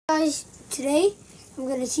Guys, today I'm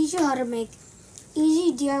going to teach you how to make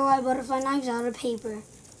easy DIY butterfly knives out of paper.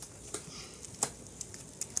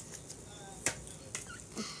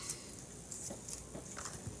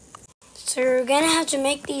 So you're going to have to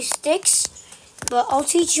make these sticks, but I'll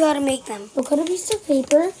teach you how to make them. So cut a piece of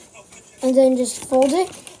paper and then just fold it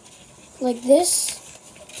like this.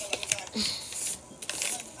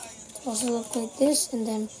 Also look like this, and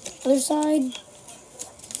then other side.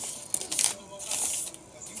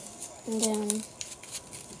 And then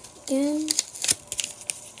again.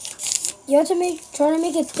 You have to try to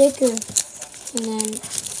make it thicker, and then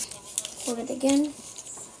fold it again.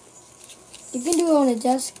 You can do it on a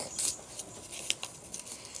desk.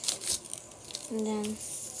 And then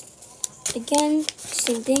again,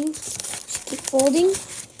 same thing. Just keep folding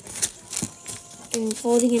and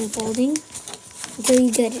folding and folding until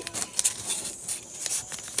you get it.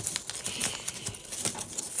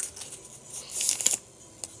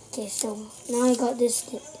 Okay, so now I got this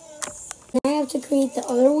stick. Now I have to create the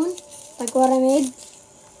other one, like what I made.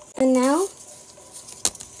 And now,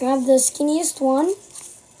 grab the skinniest one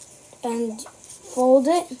and fold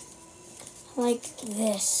it like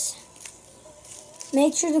this.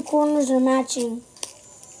 Make sure the corners are matching.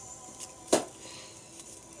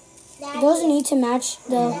 It doesn't need to match.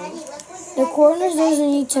 The corners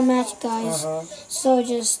doesn't need to match, guys. So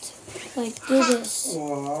just like do this.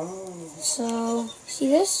 Wow. So see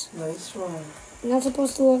this? Nice one. You're not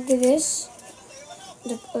supposed to look at this.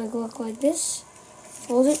 Look like this.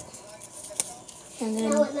 Fold it. And then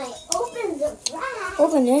now when I open the wrap,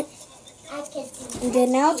 open it. I can see. And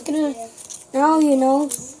then now it's gonna, now you know,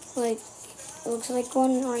 like, it looks like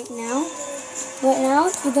one right now. But now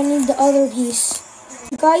you're gonna need the other piece.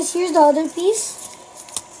 Guys, here's the other piece.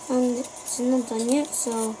 And it's not done yet,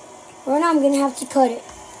 so right now I'm gonna have to cut it.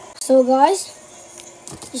 So guys,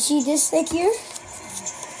 you see this stick here?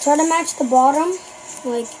 Try to match the bottom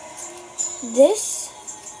like this.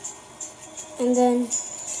 And then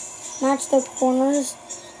match the corners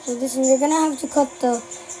like this. And you're gonna have to cut the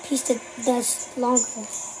piece that's longer.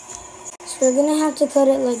 So you're gonna have to cut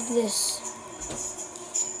it like this.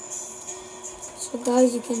 So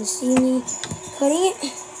guys, you can see me cutting it.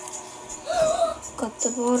 Cut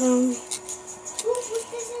the bottom.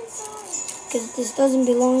 Because this doesn't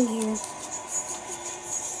belong here.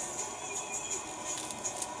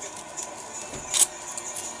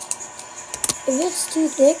 If it's too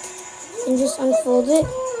thick, then just unfold it.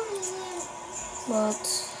 But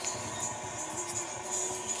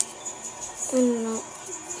I don't know.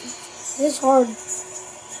 It's hard.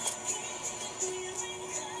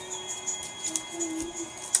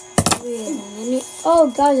 Wait a minute.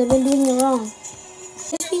 Oh guys, I've been doing it wrong.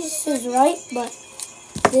 This piece is right, but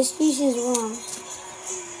this piece is wrong.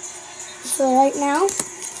 So right now,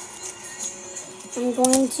 I'm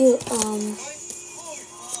going to,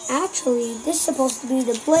 actually, this is supposed to be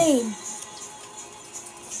the blade.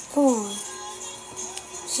 Come on.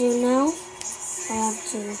 So now, I have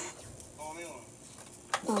to,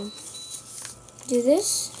 do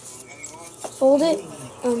this. Fold it,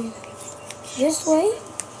 this way,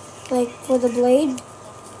 like for the blade.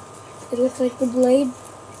 It looks like the blade.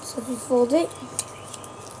 So if you fold it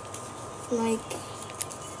like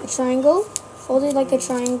a triangle, fold it like a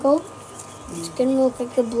triangle, it's gonna look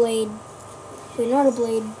like a blade. Wait, not a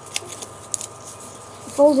blade.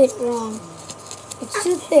 Fold it wrong. It's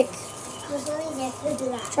too thick.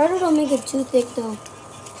 Try to don't make it too thick though,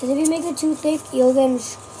 because if you make it too thick, you'll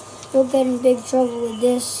get in big trouble with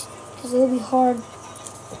this, because it'll be hard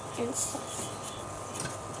and stuff.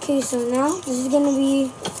 Okay, so now this is gonna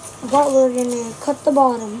be the part where we're gonna cut the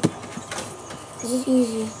bottom. This is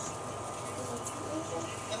easy.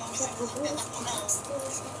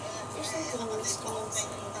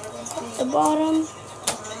 Cut the bottom.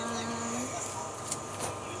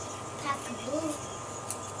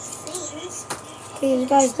 Okay,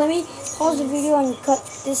 guys, let me pause the video and cut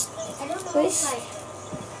this place.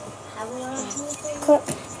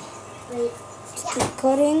 Keep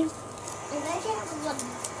cutting.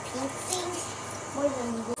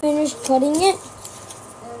 Finish cutting it.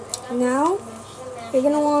 Now you're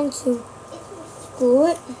gonna want to glue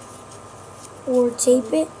it or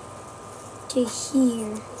tape it to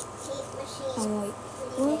here. Oh wait,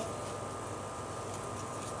 what?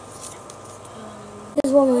 This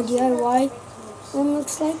is what my DIY one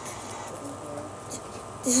looks like.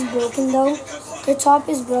 This is broken though. The top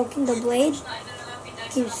is broken. The blade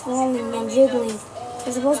keeps falling and jiggling.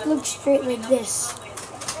 It's supposed to look straight like this.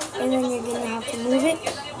 And then you're gonna have to move it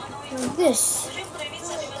like this.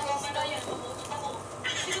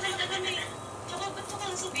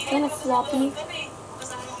 Kind of floppy.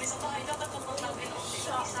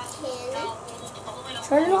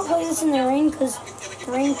 Try to not play this in the rain because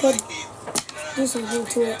the rain could do something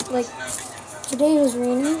to it. Like today it was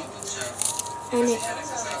raining and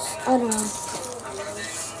I don't know.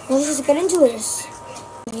 Let's just get into this.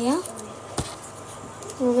 Yeah.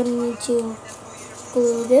 We're gonna need to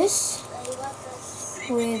glue this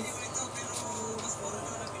with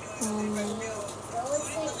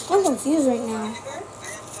I'm confused right now.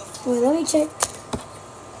 Wait, let me check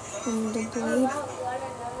the blade.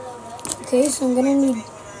 Okay, so I'm gonna need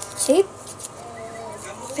tape.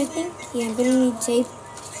 I think. Yeah, I'm gonna need tape.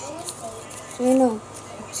 I don't know.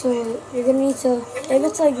 So you're gonna need to, if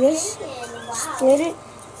it's like this, split it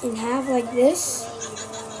in half like this,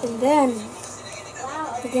 and then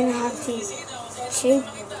you're gonna have to shape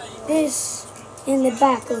this in the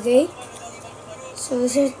back, okay? So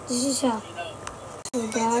this is how. So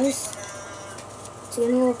guys, it's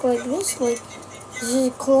gonna look like this. Like this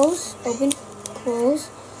is close, open, close.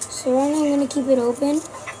 So right now I'm gonna keep it open,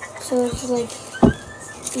 so it's like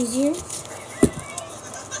easier.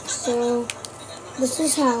 So this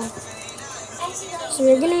is how. So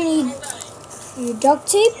you're gonna need your duct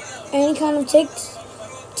tape, any kind of tape,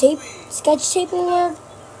 sketch tape or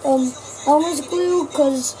Elmer's glue,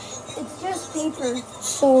 cause it's just paper.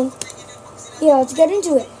 So yeah, let's get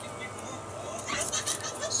into it.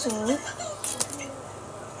 So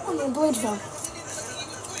oh, my blade fell.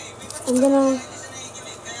 I'm gonna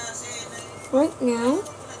right now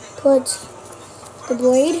put the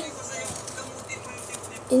blade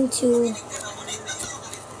into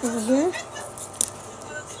over here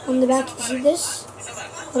on the back. You see this?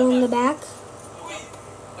 Put on the back,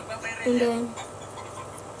 and then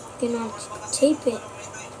you're gonna tape it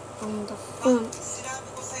on the front,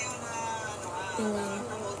 and then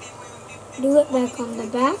do it back on the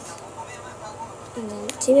back, and then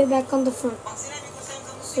tape it back on the front.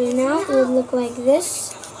 So now it would look like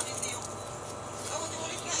this,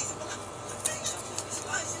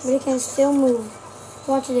 but it can still move.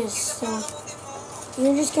 Watch this. So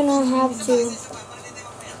you're just gonna have to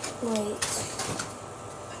wait.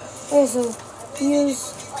 Okay, so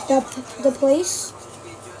use the place.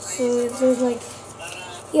 So if there's like,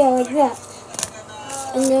 yeah, like that,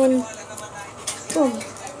 and then boom.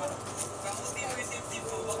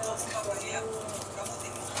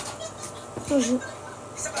 So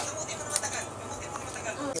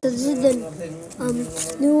this is the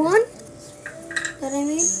new one that I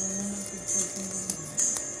made.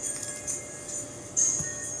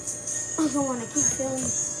 I don't want to keep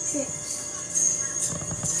filming tricks.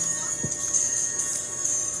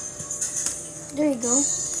 There you go.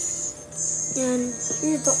 And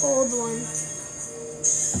here's the old one.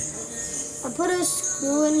 I put a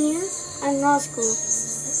screw in here, and not a screw,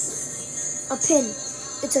 a pin.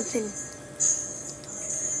 It's a pin.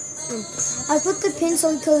 I put the pin so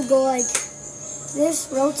it could go like this,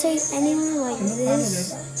 rotate anywhere like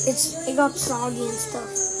this. It got soggy and stuff.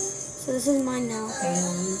 So this is mine now.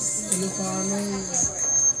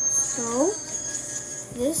 So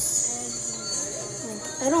this,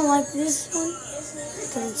 like, I don't like this one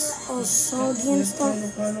because it's all soggy and stuff.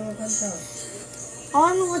 I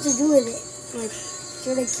don't know what to do with it. Like,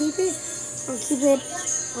 should I keep it or keep it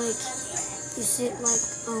like, is it like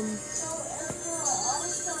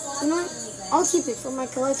you know what? I'll keep it for my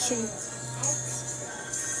collection.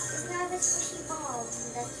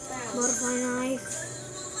 Butterfly knife.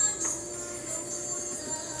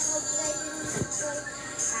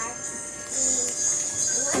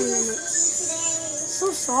 And then it's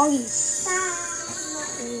so soggy.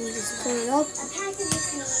 And then you just put it up.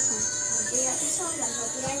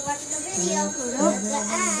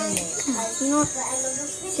 You know what?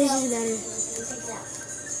 This is better.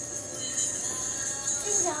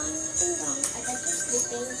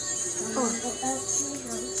 Oh.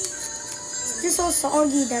 It's just so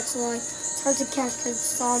soggy, that's why. It's hard to catch because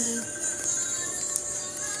it's soggy.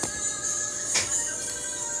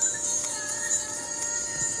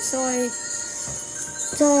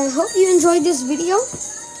 So I hope you enjoyed this video.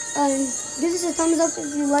 Give us a thumbs up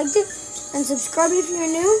if you liked it. And subscribe if you're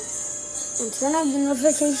new. And turn on the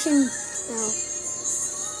notification bell.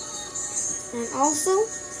 And also,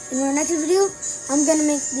 in our next video, I'm gonna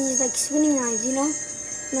make these like spinning knives, you know?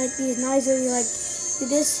 Like these knives where you like do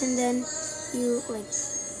this and then you like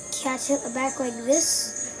catch it back like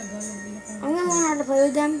this. I'm gonna learn how to play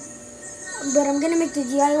with them. But I'm gonna make the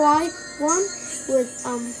DIY one with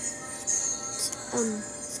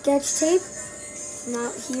sketch tape from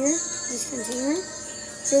out here, this container.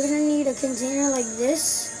 So you're gonna need a container like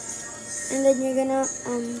this, and then you're gonna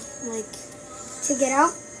like take it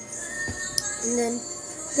out, and then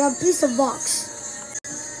grab a piece of box,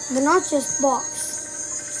 but not just box.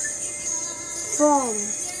 foam.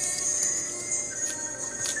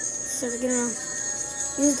 So we're gonna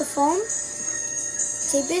use the foam,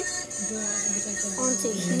 tape it onto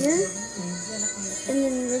here, and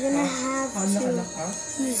then we're gonna have to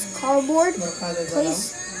use cardboard,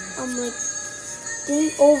 place like thing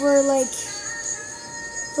over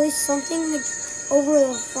place something like over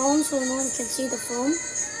the foam so no one can see the foam,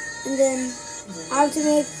 and then I have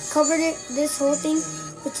to cover this whole thing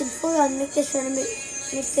with tinfoil and try to make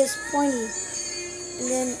this pointy, and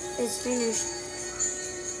then it's finished.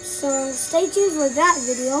 So stay tuned for that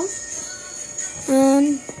video.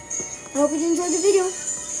 I hope you enjoyed the video.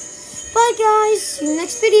 Bye guys, see you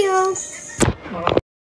next video.